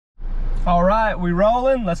All right, we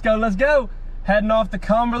rolling. Let's go, let's go. Heading off to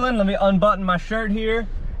Cumberland. Let me unbutton my shirt here.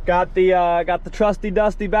 Got the trusty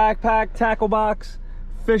dusty backpack, tackle box,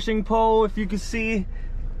 fishing pole, if you can see,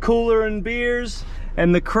 cooler and beers,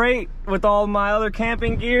 and the crate with all my other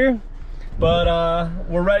camping gear. But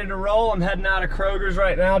we're ready to roll. I'm heading out of Kroger's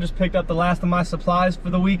right now. Just picked up the last of my supplies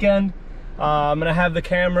for the weekend. I'm gonna have the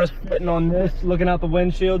camera sitting on this, looking out the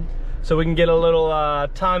windshield, so we can get a little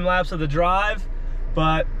time lapse of the drive.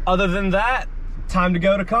 But other than that, time to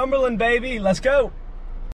go to Cumberland, baby. Let's go.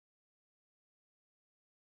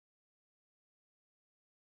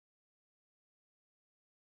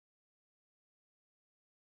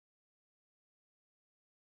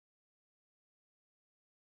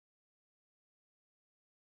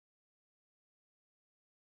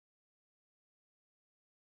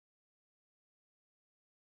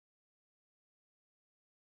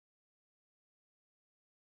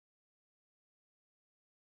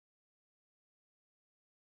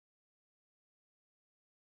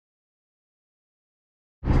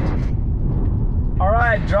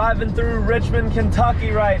 Alright, driving through Richmond,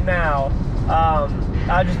 Kentucky right now.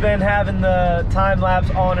 I've just been having the time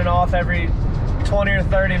lapse on and off every 20 or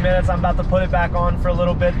 30 minutes. I'm about to put it back on for a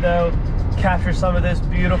little bit though, capture some of this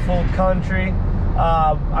beautiful country.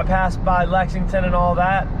 I passed by Lexington and all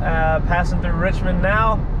that, passing through Richmond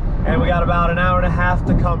now, and we got about an hour and a half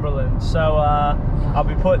to Cumberland. So I'll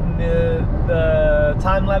be putting the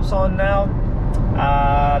time lapse on now.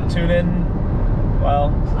 Tune in.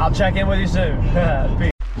 Well, I'll check in with you soon.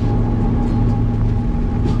 Peace.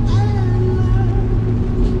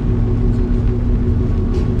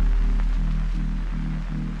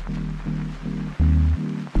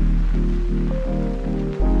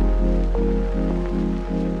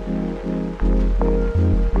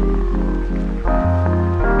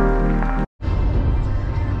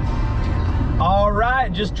 All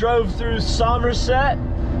right, just drove through Somerset.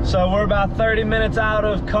 So we're about 30 minutes out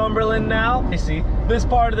of Cumberland now. You see, this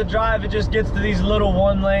part of the drive, it just gets to these little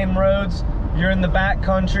one-lane roads. You're in the back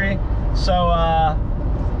country. So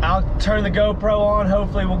I'll turn the GoPro on.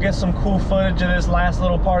 Hopefully we'll get some cool footage of this last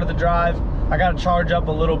little part of the drive. I gotta charge up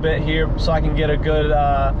a little bit here so I can get a good,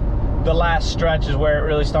 the last stretch is where it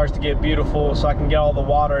really starts to get beautiful, so I can get all the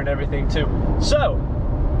water and everything too. So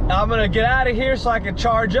I'm gonna get out of here so I can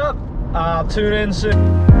charge up. I'll tune in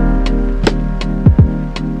soon.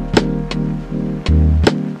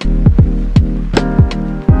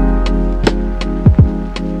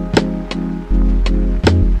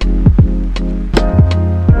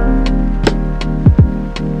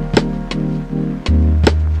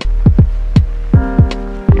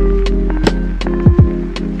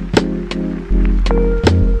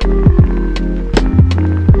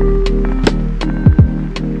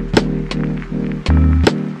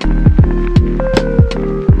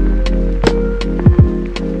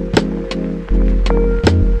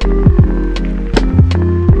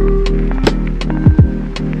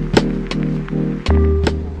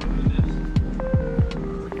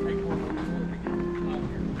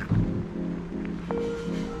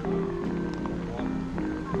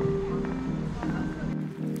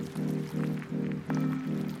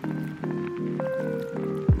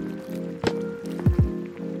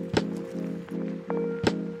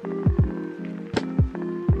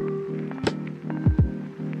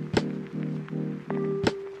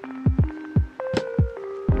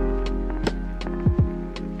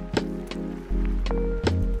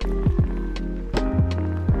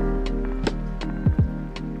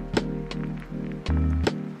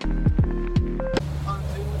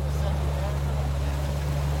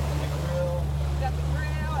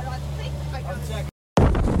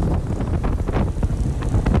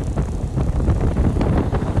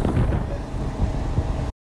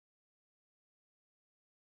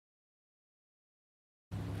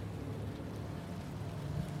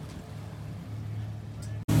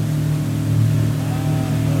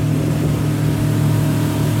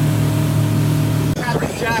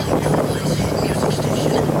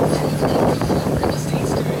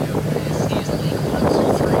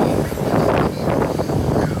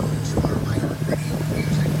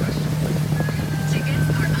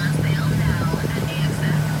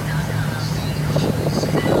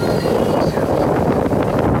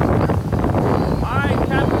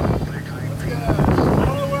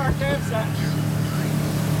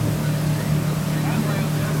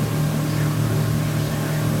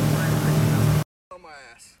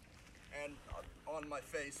 On my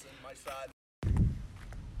face and my side.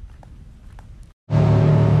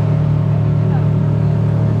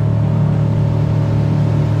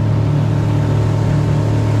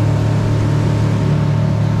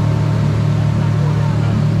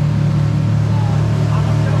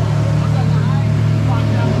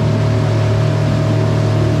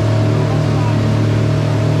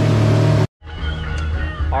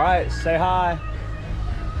 say hi.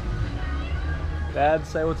 Dad,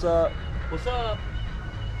 say what's up. What's up?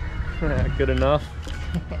 Good enough.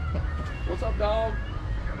 What's up, dog?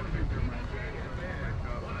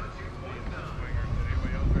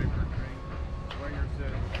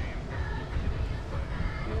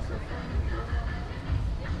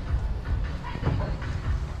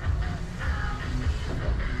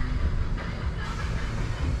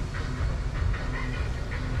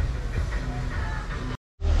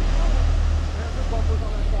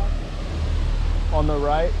 On the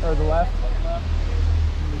right or the left?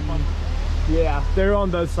 Yeah, they're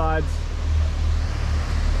on both sides.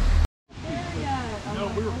 No,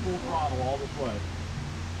 we were full throttle all this way.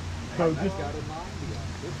 So just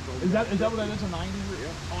is that what that is, a 90?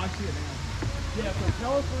 Yeah. Oh, I see it now. Yeah, so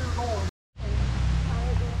tell us where you're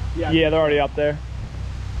going. Yeah, they're already up there.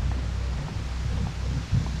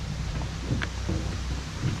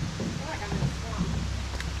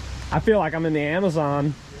 I feel like I'm in the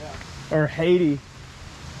Amazon or Haiti.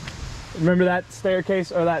 Remember that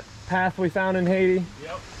staircase or that path we found in Haiti?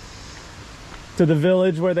 Yep. To the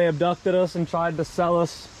village where they abducted us and tried to sell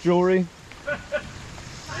us jewelry? And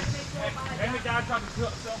the guy tried to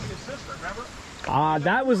sell me his sister, remember?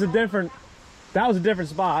 That was a different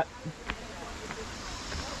spot.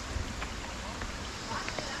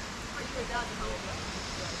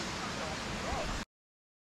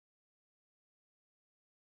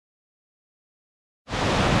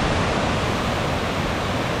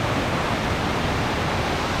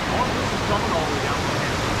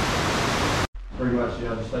 Pretty much, you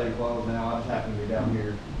know, just staying closed now. I just happen to be down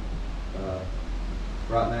here.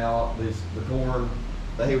 Right now, the corn,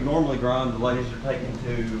 they would normally grind, the ladies are taking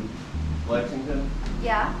to Lexington.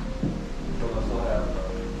 Yeah. So they still have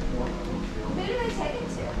corn. Who do they take it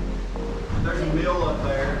to? There's a mill up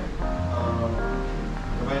there.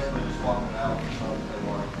 They're basically just swapping it out for something they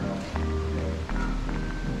like.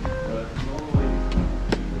 But normally,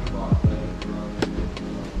 there's a lot of things running.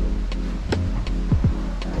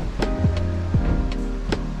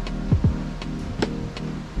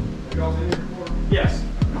 Have y'all been here before? Yes,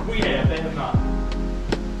 we have. They have not.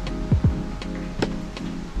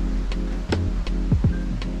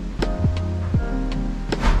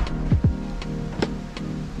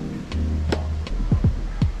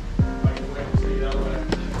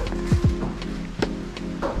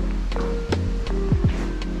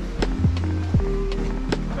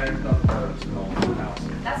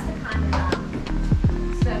 That's the kind of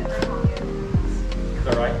stuff grandma gave us. Is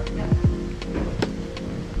that right? Yeah.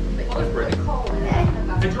 But Well, that's pretty. put coal in it.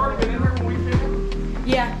 Had you already been in here when we filmed?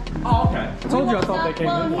 Yeah. Oh, okay. I told you I thought they came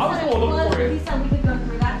in. I was gonna look for it. He said we could go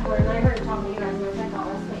through that door, and I heard him talking to you guys, and I was like, oh,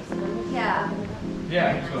 that's nice. And then we Yeah.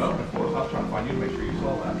 Yeah, he's gonna open it for us. I was trying to find you to make sure you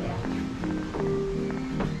saw that.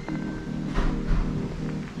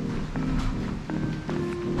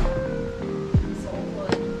 so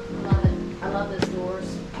wood. I love it. I love those doors.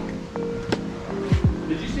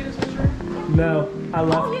 Did you see this picture? No, I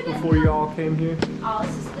left you didn't before you all came here. Oh,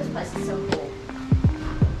 this place is so cool.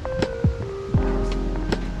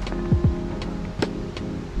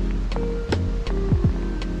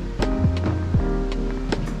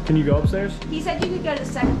 Can you go upstairs? He said you could go to the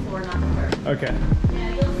second floor, not the third. Okay.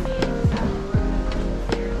 Yeah, you'll see it. It's on the roof.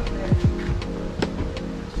 There, up there.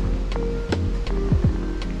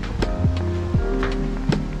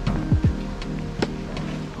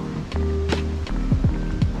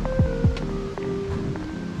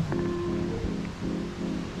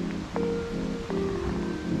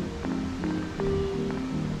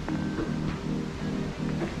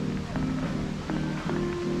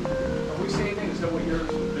 Have we seen anything as to what yours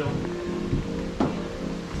was built?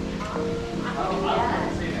 I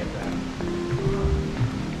don't see anything.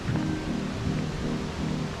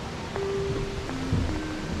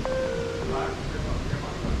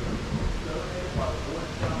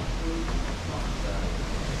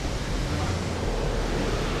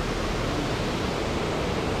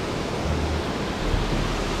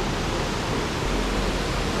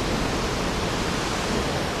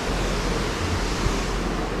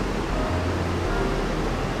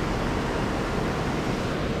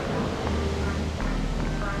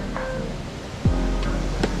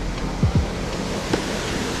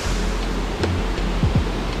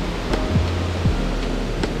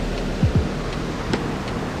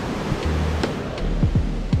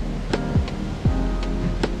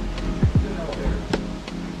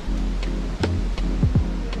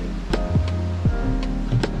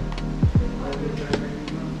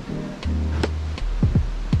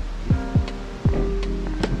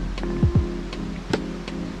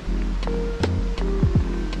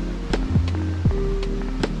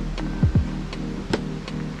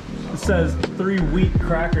 says 3 wheat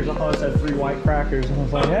crackers. I thought it said 3 white crackers. And I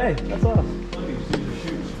was like, hey, that's us. Look, you see the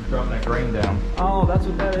chutes dropping that grain down. Oh, that's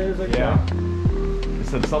what that is? Okay. Yeah. It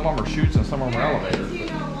said some of them are chutes and some of them are elevators. You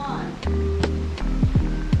know what?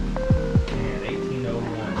 And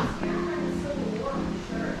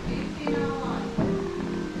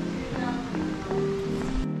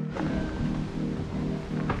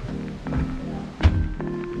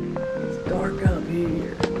It's dark up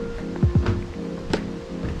here.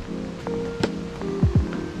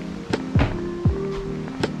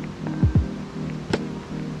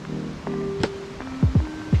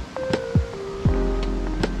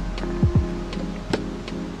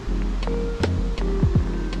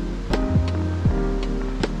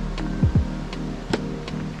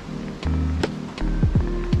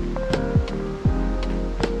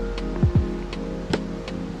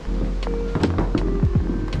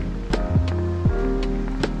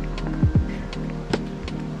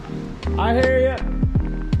 I hear you.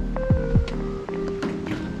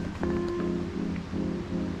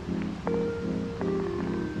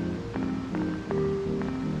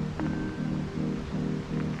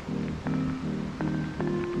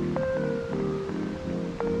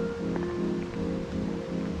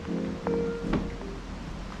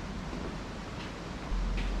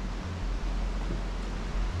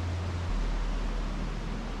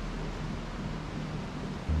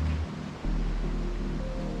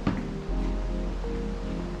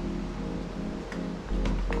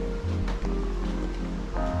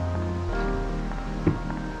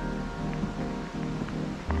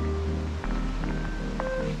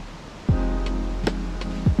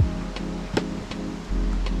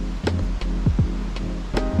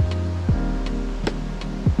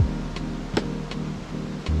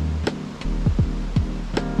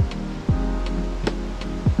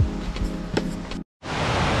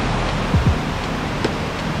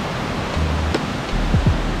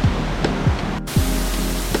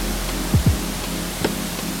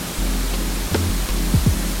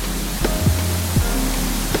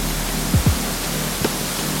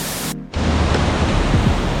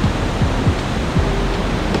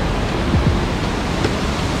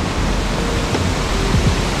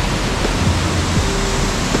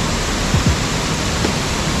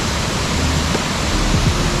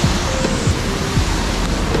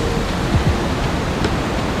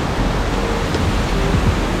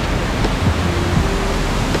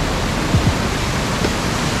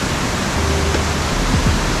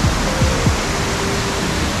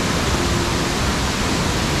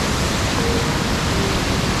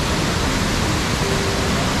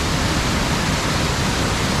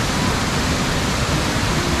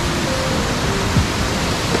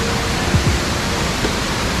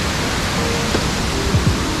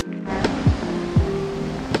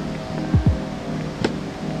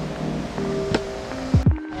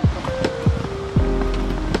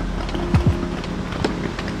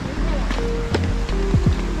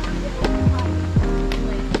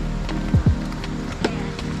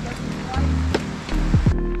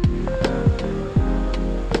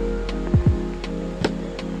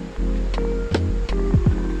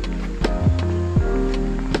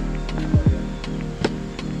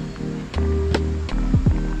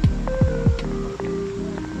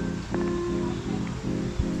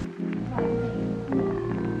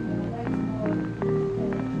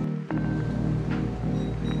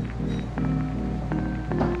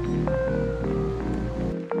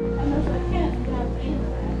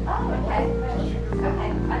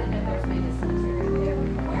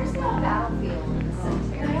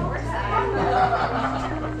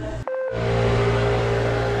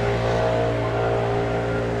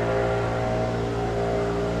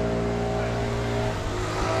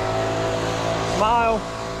 Smile.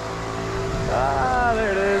 Ah,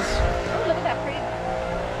 there it is. Oh, look at that pretty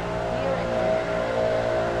view right here.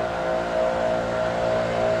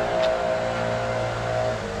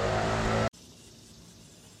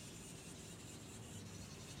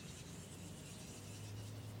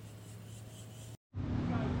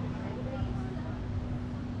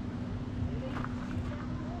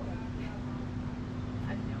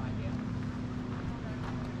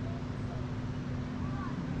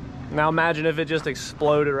 Now imagine if it just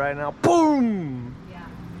exploded right now. Boom! Yeah.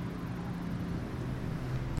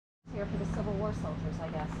 Here for the Civil War soldiers, I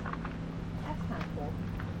guess. That's kind of cool.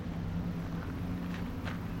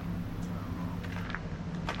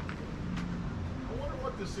 I wonder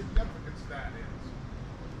what the significance of that is.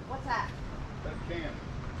 What's that? That can.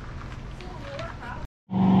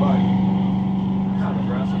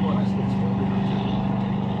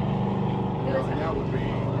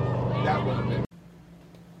 That would have been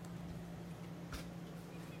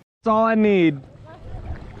That's all I need.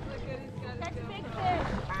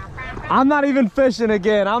 I'm not even fishing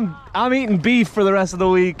again. I'm eating beef for the rest of the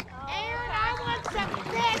week. Aaron, I want some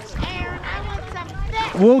fish. Aaron, I want some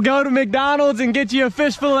fish. We'll go to McDonald's and get you a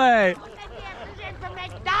fish fillet. From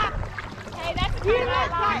McDonald's. Hey, that's you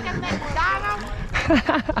look like a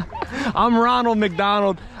McDonald's. I'm Ronald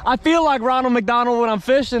McDonald. I feel like Ronald McDonald when I'm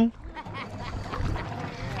fishing.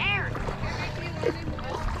 Aaron.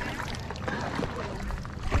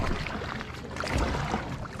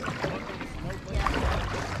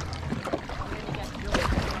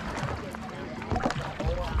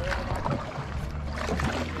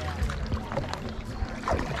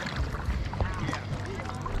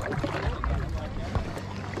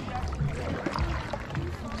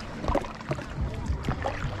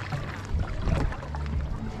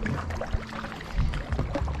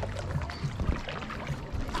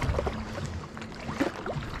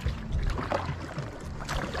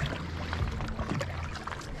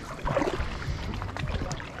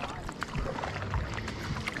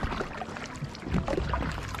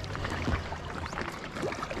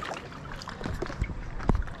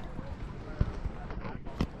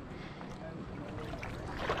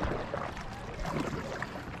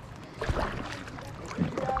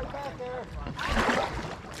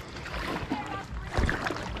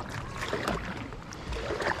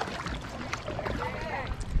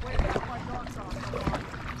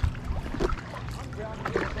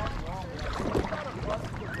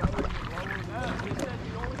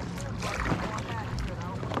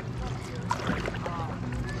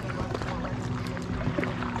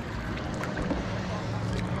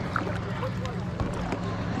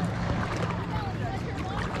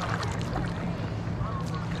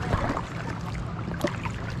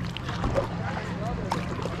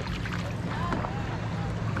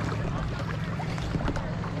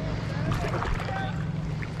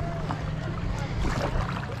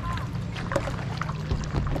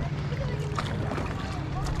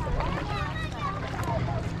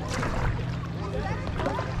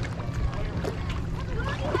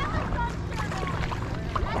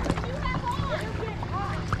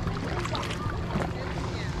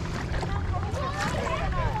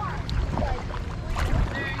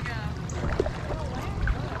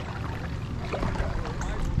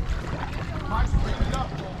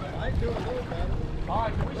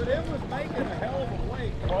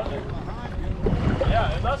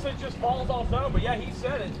 Yeah, unless it just falls off zone, but yeah, he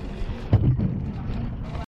said it.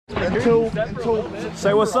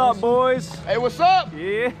 Say what's up, boys. Hey, what's up?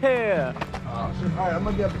 Yeah. All right, I'm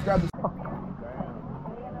gonna get to grab this.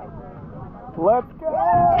 Let's go.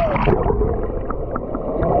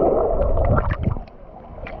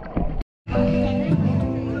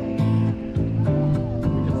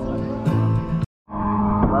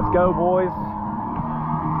 Let's go, boys.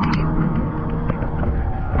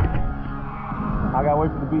 I gotta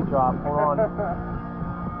wait for the beat drop. Hold on.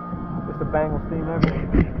 It's the Bengal steam everything.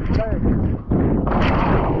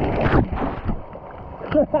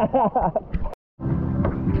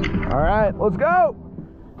 All right, let's go.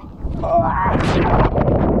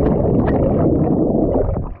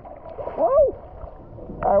 Woo!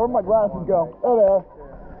 All right, where'd my glasses go? Oh, there.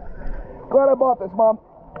 Glad I bought this, Mom.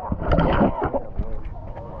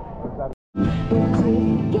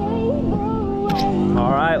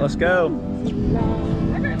 All right, let's go.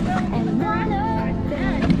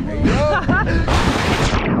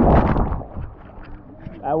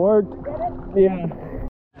 That worked. Yeah.